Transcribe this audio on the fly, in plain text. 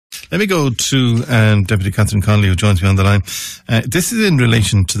Let me go to Deputy Catherine Connolly, who joins me on the line. This is in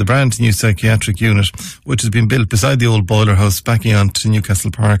relation to the brand new psychiatric unit, which has been built beside the old boiler house backing onto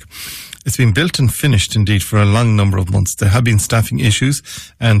Newcastle Park. It's been built and finished, indeed, for a long number of months. There have been staffing issues,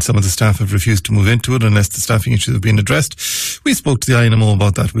 and some of the staff have refused to move into it unless the staffing issues have been addressed. We spoke to the INMO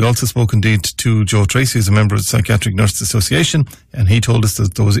about that. We also spoke, indeed, to Joe Tracy, who's a member of the Psychiatric Nurses Association, and he told us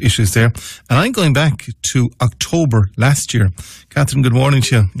that there was issues there. And I'm going back to October last year. Catherine, good morning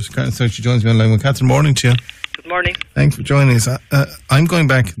to you. Sorry, she joins me online. Well, Catherine, morning to you. Good morning. Thanks for joining us. I'm going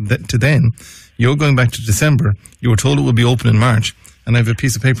back to then. You're going back to December. You were told it would be open in March. And I have a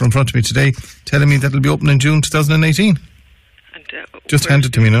piece of paper in front of me today telling me that it'll be open in June 2018. And just hand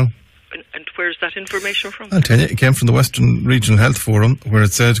it to me now. And where's that information from? I'll tell you. It came from the Western Regional Health Forum, where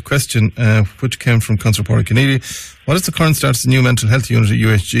it said, question, which came from Councillor Pádraig Connolly: what is the current status of the new mental health unit at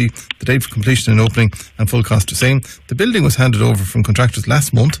USG? The date for completion and opening and full cost the same. The building was handed over from contractors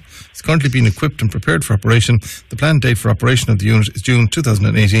last month. It's currently being equipped and prepared for operation. The planned date for operation of the unit is June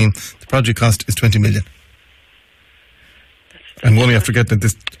 2018. The project cost is 20 million. And one, I forget that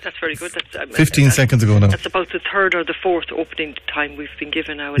this... That's very good. That's 15 seconds ago now. That's about the third or the fourth opening time we've been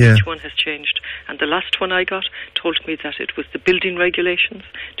given now, and each one has changed. And the last one I got told me that it was the building regulations,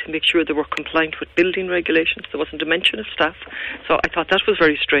 to make sure they were compliant with building regulations. There wasn't a mention of staff. So I thought that was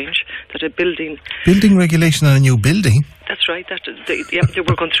very strange, that a building... Building regulation on a new building? That's right. They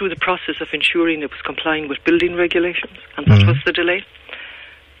were going through the process of ensuring it was complying with building regulations, and that was the delay.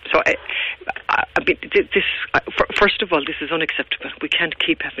 So, first of all, this is unacceptable. We can't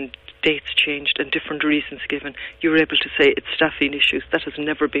keep having dates changed and different reasons given. You're able to say it's staffing issues. That has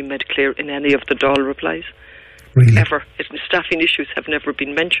never been made clear in any of the Dáil replies. Really? Ever. Staffing issues have never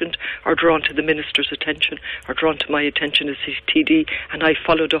been mentioned or drawn to the Minister's attention or drawn to my attention as his TD, and I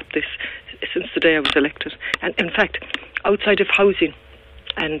followed up this since the day I was elected. And in fact, outside of housing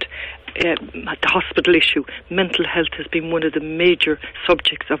and the hospital issue, mental health has been one of the major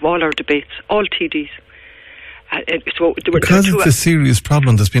subjects of all our debates, all TDs. Because it's a serious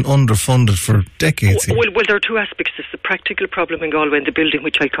problem that's been underfunded for decades. Well, there are two aspects. There's the practical problem in Galway in the building,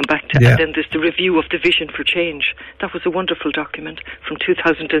 which I'll come back to, and then there's the review of the Vision for Change. That was a wonderful document from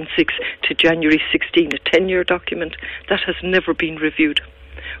 2006 to January 16, a 10-year document. That has never been reviewed.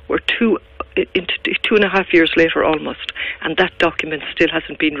 We're 2.5 years later almost, and that document still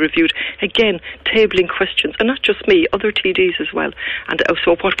hasn't been reviewed. Again, tabling questions, and not just me, other TDs as well. And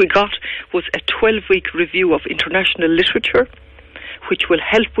so what we got was a 12-week review of international literature, which will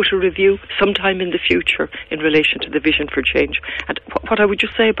help with a review sometime in the future in relation to the Vision for Change. And what I would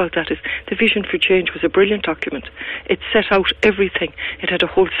just say about that is the Vision for Change was a brilliant document. It set out everything. It had a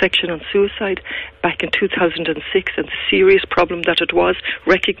whole section on suicide back in 2006 and the serious problem that it was,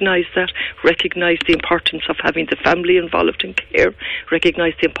 recognised the importance of having the family involved in care,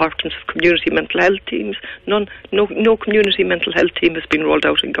 recognised the importance of community mental health teams. No community mental health team has been rolled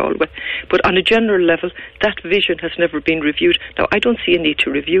out in Galway. But on a general level, that vision has never been reviewed. Now, I don't see a need to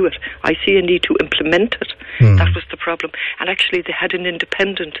review it. I see a need to implement it. That was the problem. And actually, they had an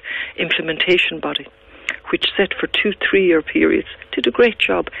independent implementation body which set for 2-3 year periods, did a great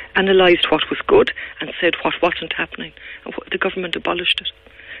job, analysed what was good and said what wasn't happening. And the government abolished it.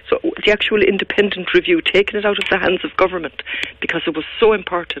 So the actual independent review, taking it out of the hands of government because it was so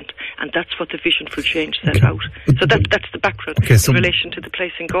important, and that's what the Vision for Change set out. So that's the background in relation to the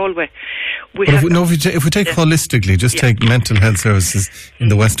place in Galway. If we take holistically, take mental health services in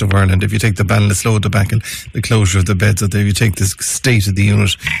the west of Ireland, if you take the Ballinasloe debacle, the closure of the beds, if you take the state of the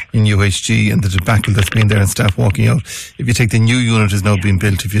unit in UHG and the debacle that's been there and staff walking out, if you take the new unit is now being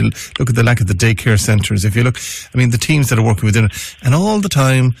built, if you look at the lack of the daycare centres, if you look, the teams that are working within it, and all the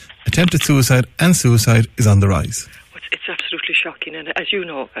time attempted suicide and suicide is on the rise. It's absolutely shocking, and as you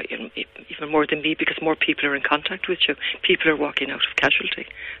know, even more than me, because more people are in contact with you, people are walking out of casualty.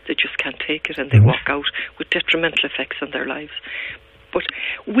 They just can't take it, and they walk out with detrimental effects on their lives. But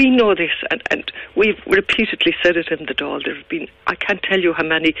we know this, and we've repeatedly said it in the Dáil. There have been, I can't tell you how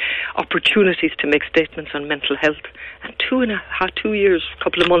many opportunities to make statements on mental health. And 2 years, a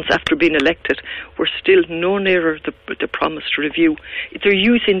couple of months after being elected, we're still no nearer the promised review. They're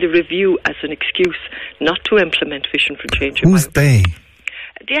using the review as an excuse not to implement Vision for Change. Who's they?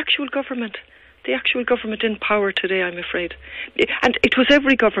 The actual government. The actual government in power today, I'm afraid. And it was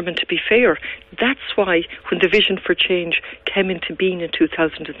every government, to be fair. That's why when the Vision for Change came into being in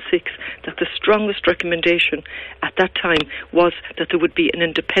 2006, that the strongest recommendation at that time was that there would be an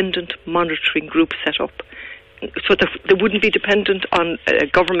independent monitoring group set up. So that they wouldn't be dependent on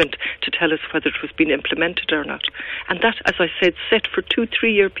government to tell us whether it was being implemented or not. And that, as I said, set for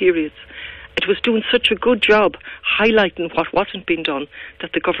 2-3 year periods. It was doing such a good job highlighting what wasn't being done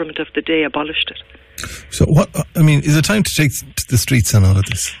that the government of the day abolished it. So is it time to take to the streets on all of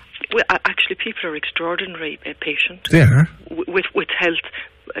this? Well, actually, people are extraordinarily patient. They are. With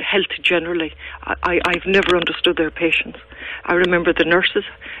health generally. I've never understood their patience. I remember the nurses,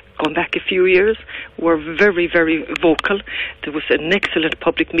 going back a few years, were very, very vocal. There was an excellent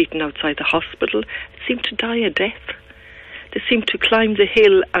public meeting outside the hospital. It seemed to die a death. They seemed to climb the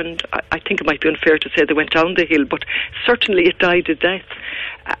hill, and I think it might be unfair to say they went down the hill, but certainly it died a death.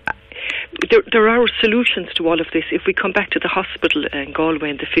 There are solutions to all of this. If we come back to the hospital in Galway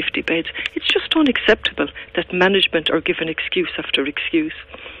and the 50 beds, it's just unacceptable that management are given excuse after excuse.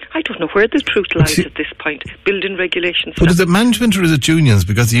 I don't know where the truth lies at this point. Building regulations. But is it management or is it unions?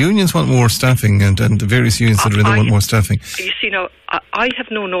 Because the unions want more staffing and the various unions that are in there want more staffing. You see, now, I have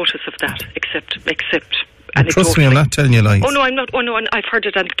no notice of that except trust me, I'm not telling you lies. Oh no, I'm not. Oh no, and I've heard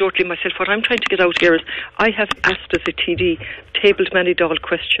it anecdotally myself. What I'm trying to get out here is I have asked as a TD, tabled many Dáil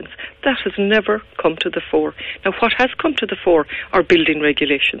questions. That has never come to the fore. Now, what has come to the fore are building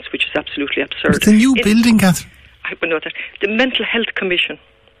regulations, which is absolutely absurd. It's a new building, Catherine. I know that. The Mental Health Commission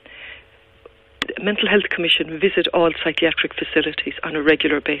visit all psychiatric facilities on a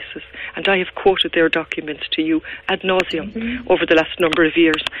regular basis, and I have quoted their documents to you ad nauseum over the last number of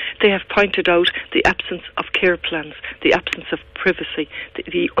years. They have pointed out the absence of care plans, the absence of privacy,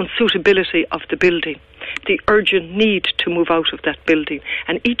 the unsuitability of the building, the urgent need to move out of that building.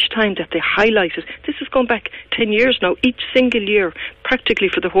 And each time that they highlight it, this has gone back 10 years now, each single year, practically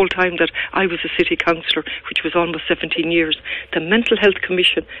for the whole time that I was a city councillor, which was almost 17 years, the Mental Health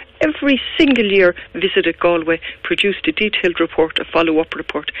Commission, every single year visited Galway, produced a detailed report, a follow-up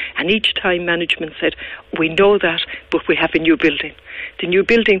report, and each time management said, we know that, but we have a new building. The new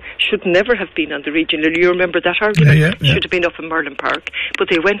building should never have been on the regional. You remember that argument? Yeah. It should have been up in Merlin Park, but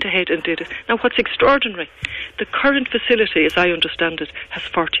they went ahead and did it. Now, what's extraordinary, the current facility, as I understand it, has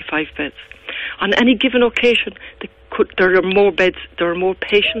 45 beds. On any given occasion, there are more beds, there are more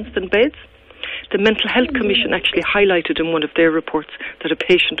patients than beds. The Mental Health Commission actually highlighted in one of their reports that a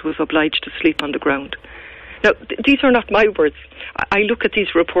patient was obliged to sleep on the ground. Now, these are not my words. I look at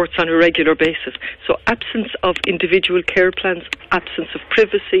these reports on a regular basis. So absence of individual care plans, absence of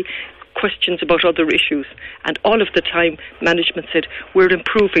privacy, questions about other issues. And all of the time, management said, we're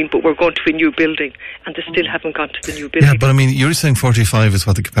improving, but we're going to a new building. And they still haven't gone to the new building. Yeah, but I mean, you're saying 45 is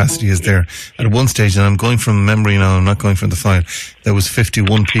what the capacity is there. At one stage, and I'm going from memory now, I'm not going from the file, there was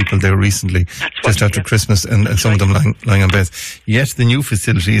 51 people there recently, just after Christmas, and some of them lying on beds. Yet the new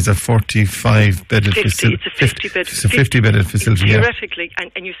facility is a 45-bedded facility. It's a 50-bedded facility, theoretically,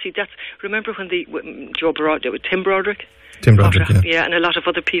 and you see, remember when Tim Broderick? Tim Broderick, yeah, and a lot of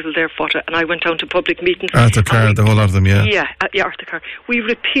other people there fought it, and I went down to public meetings. Arthur Carr, the whole lot of them, yeah. Yeah, Arthur Carr. We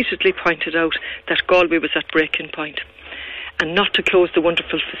repeatedly pointed out that Galway was at breaking point, and not to close the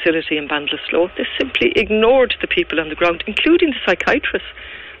wonderful facility in Bandlasloe. They simply ignored the people on the ground, including the psychiatrists,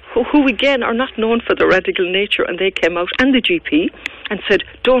 who again are not known for their radical nature, and they came out, and the GP, and said,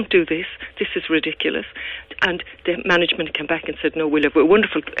 don't do this is ridiculous. And the management came back and said, no, we'll have a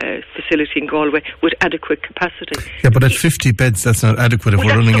wonderful facility in Galway with adequate capacity. Yeah, but at 50 beds, that's not adequate if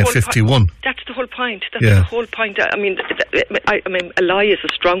we're running at 51. That's the whole point. The whole point. I mean, a lie is a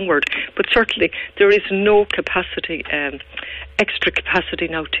strong word, but certainly there is no capacity, extra capacity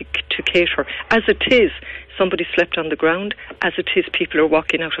now to cater. As it is, somebody slept on the ground. As it is, people are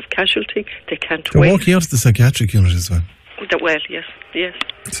walking out of casualty. They can't wait. They're walking out of the psychiatric unit as well. Well, yes.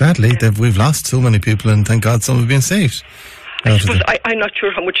 Sadly, we've lost so many people, and thank God some have been saved. I'm not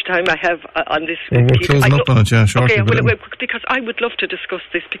sure how much time I have on this. Well, we're closing up on it, shortly. Okay, because I would love to discuss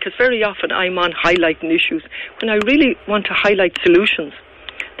this, because very often I'm on highlighting issues when I really want to highlight solutions.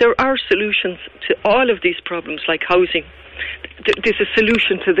 There are solutions to all of these problems, like housing. There's a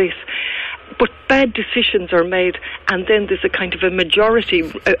solution to this. But bad decisions are made, and then there's a kind of a majority,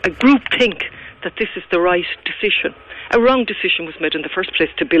 a group think that this is the right decision. A wrong decision was made in the first place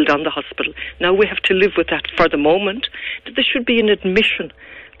to build on the hospital. Now we have to live with that for the moment. There should be an admission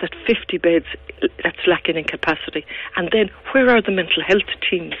that 50 beds, that's lacking in capacity. And then, where are the mental health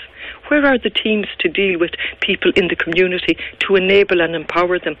teams? Where are the teams to deal with people in the community, to enable and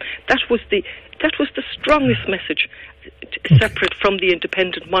empower them? That was the strongest message, separate from the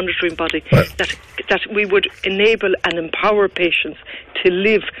independent monitoring body, that we would enable and empower patients to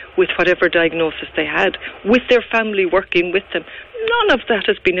live with whatever diagnosis they had, with their family working with them. None of that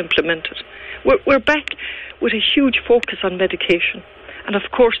has been implemented. We're back with a huge focus on medication. And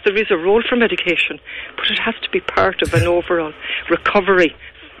of course there is a role for medication, but it has to be part of an overall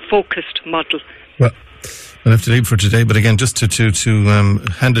recovery-focused model. Well, I'll have to leave for today, but again, just to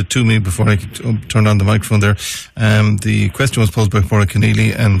hand it to me before I turn on the microphone there. The question was posed by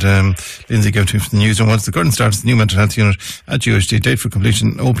Connolly, and Lindsay gave to me from the newsroom. Once the current starts the new mental health unit at UHD, date for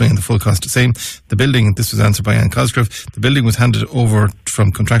completion, opening and the full cost the same. The building, this was answered by Anne Cosgrove, the building was handed over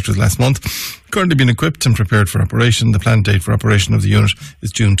from contractors last month, currently being equipped and prepared for operation. The planned date for operation of the unit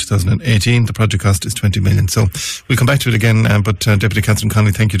is June 2018. The project cost is 20 million. So we'll come back to it again, but Deputy Catherine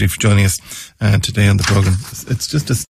Connolly, thank you for joining us today on the programme. It's just a